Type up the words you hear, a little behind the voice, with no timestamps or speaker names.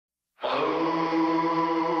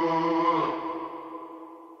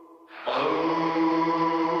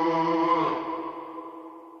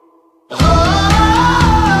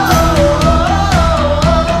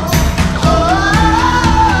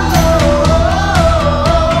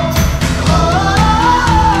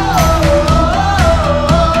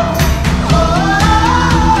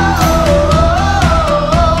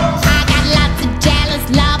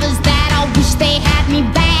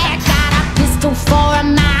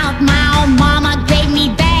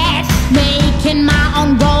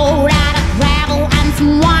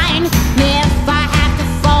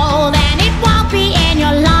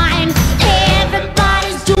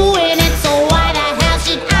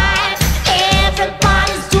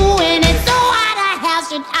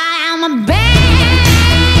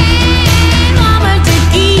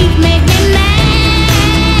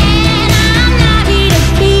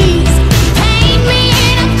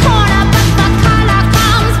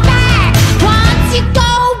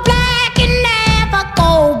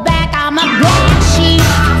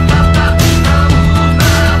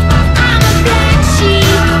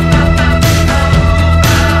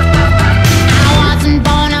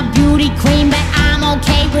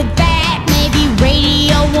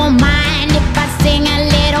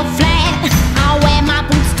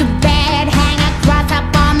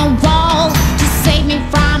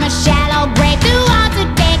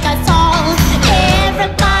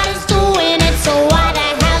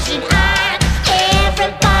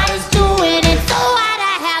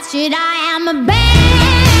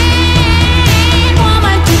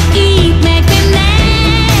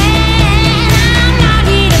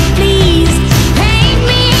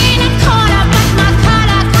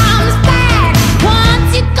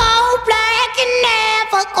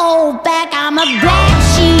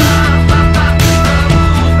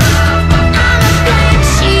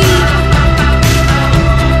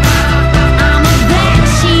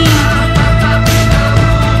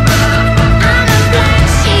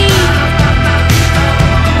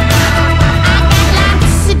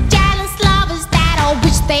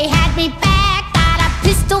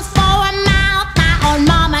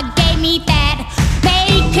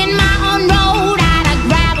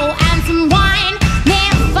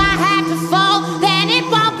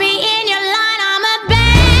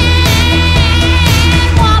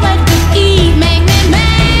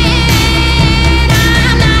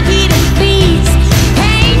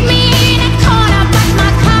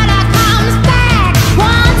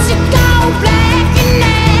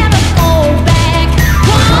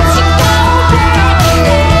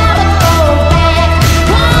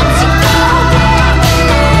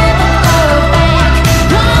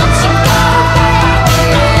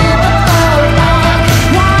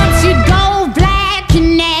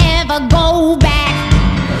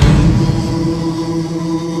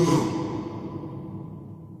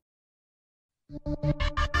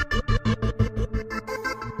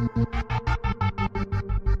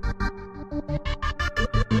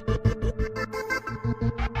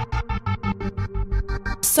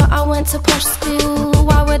I went to posh school,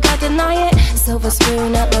 why would I deny it? Silver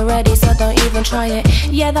spoon at the ready, so don't even try it.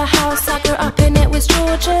 Yeah, the house I grew up in, it was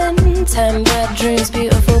Georgian. 10 bedrooms,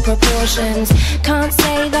 beautiful proportions. Can't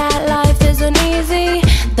say that life isn't easy.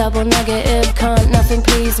 Double negative, can't nothing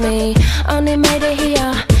please me. Only made it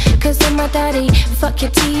here, cause of my daddy. Fuck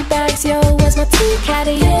your tea bags, yo, where's my tea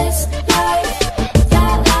caddy? This life,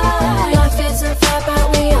 that life. Life isn't fair, but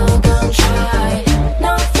we all gon' try.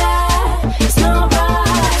 Not fair, it's not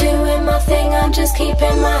right. Doing my thing, I'm just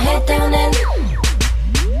keeping my head down and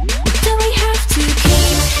do we have to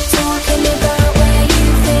keep talking about where you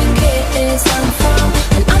think it is I'm from?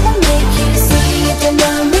 And I'ma make you see you don't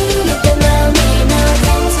know me, you don't know me. No,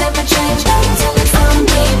 things never change, don't tell it some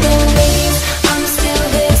people leave. I'm still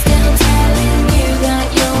here, still telling you that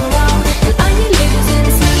you're wrong. And are you losing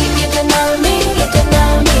sleep? You don't know me, you don't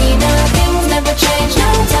know me. No, things never change,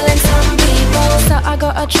 don't tell it some people. So I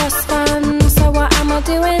got a trust fund, so what am I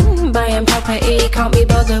doing? Buying property, can't be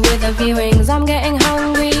bothered with the viewings. I'm getting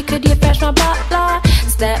hungry, could you fetch my butler?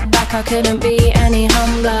 Step back, I couldn't be any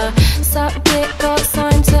humbler. Suck dick, got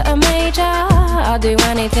signed to a major. I'll do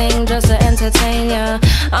anything just to entertain ya.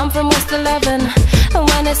 I'm from West 11, and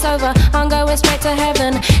when it's over, I'm going straight to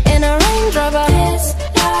heaven in a Range Rover. This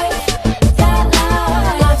life, that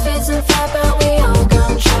life. Life isn't fair, but we all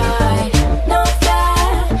gon' try. Not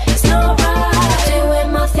fair, it's not right.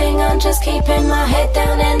 Doing my thing, I'm just keeping my head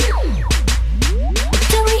down and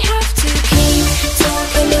do we have to keep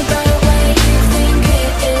talking about where you think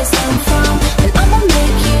it is I'm from? And I'ma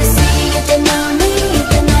make you see you don't know me, you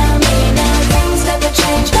don't know me. Now things never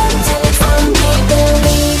change, don't tell it some people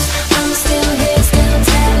leave. I'm still here, still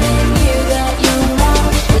telling you that you're wrong.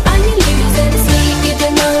 And are you losing sleep? You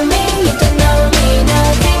don't know me, you don't know me. Now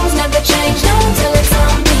things never change, don't tell it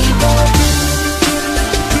some people.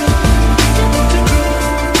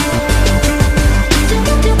 You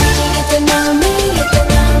don't know me, you don't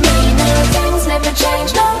know me. Now things never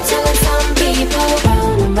change, don't tell it some people.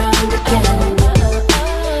 Round and round again.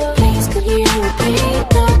 Please could you repeat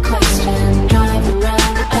the question? Driving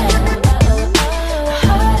round again. I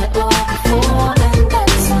heard it all before and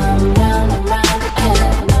then some. Round and round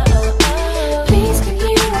again. Please could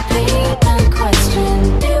you repeat the question?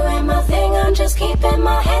 Doing my thing, I'm just keeping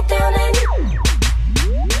my head down and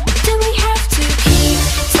do we have to keep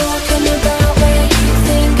talking about where you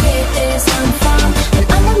think it is I'm from? And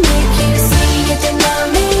I'ma make you see you don't know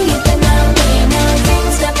me, you don't know me. Now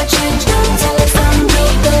things never change, don't tell it some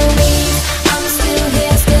people leave. I'm still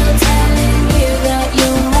here, still telling you that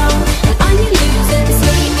you're wrong. And are you losing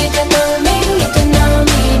sleep? You don't know me, you don't know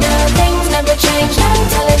me. Now things never change, don't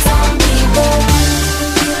tell it some people.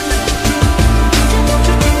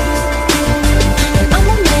 And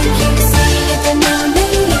I'ma make you see you don't know me,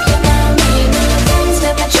 you don't know me. Now things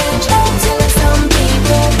never change, don't tell it some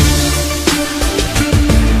people.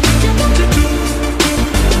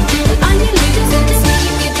 And are you losing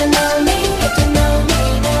sleep? You don't know me, you don't know me.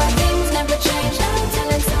 Now things never change, don't tell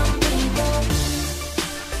it some people.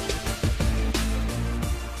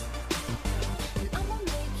 And I'ma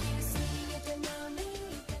make you see you don't know me,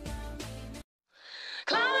 you don't know me.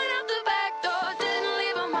 Climbing out the back door, didn't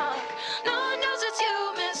leave a mark. No one knows it's you,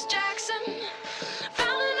 Miss Jackson.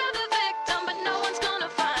 Found another victim, but no one's gonna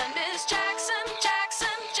find Miss Jackson,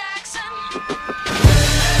 Jackson, Jackson.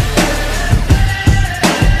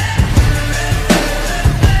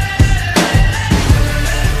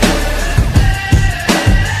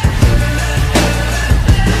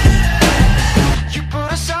 You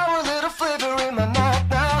put a sour little flavor in my mouth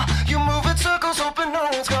now. You move in circles, hoping no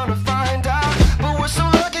one's gonna find out. But we're so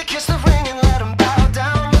lucky, kiss the ring and let 'em bow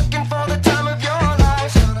down. Looking for the time of your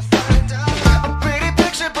life. A pretty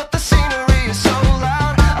picture, but the scenery is so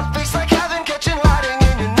loud. A face like heaven catching lighting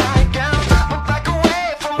in your nightgown. But back away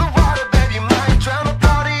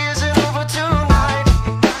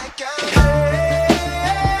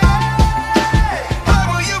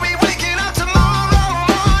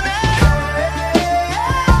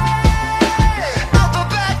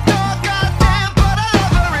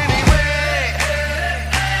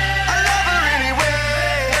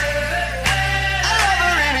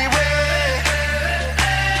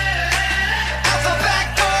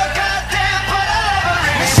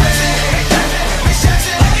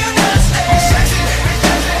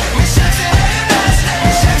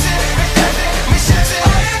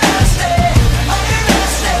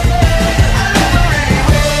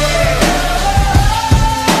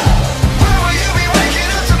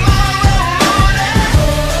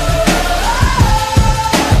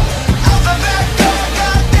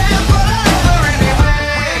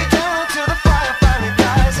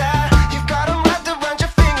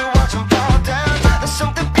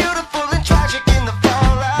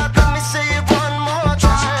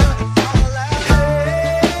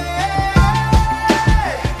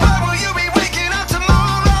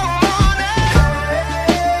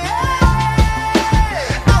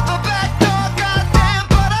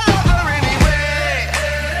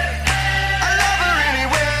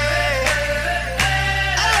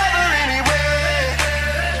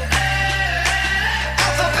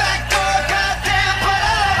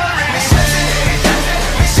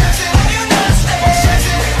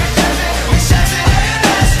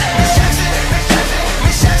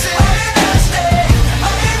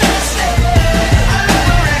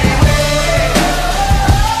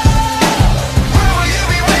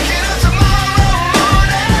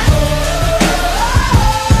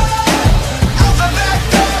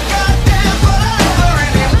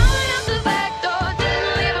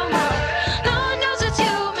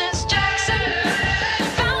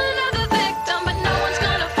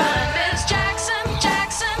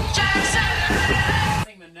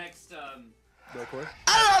Backcourt. I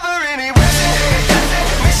love her anyway.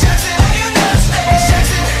 Me sexy, you nasty. Me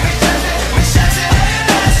sexy, me sexy, you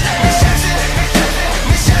nasty. Me sexy,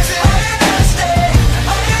 me sexy, you nasty.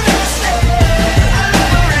 Oh, you nasty. I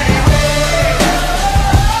love her anyway.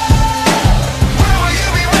 Where will you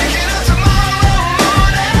be waking up tomorrow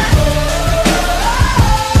morning?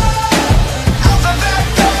 Out the back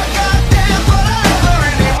door, goddamn, but I love her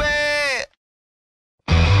anyway.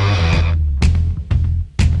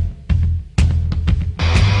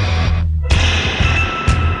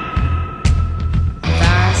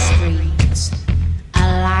 The streets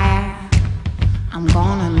alive. I'm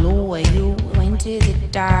gonna lure you into the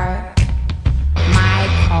dark. My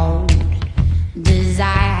cold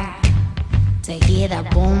desire to hear the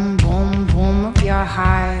boom, boom, boom of your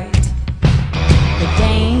heart. The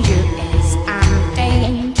danger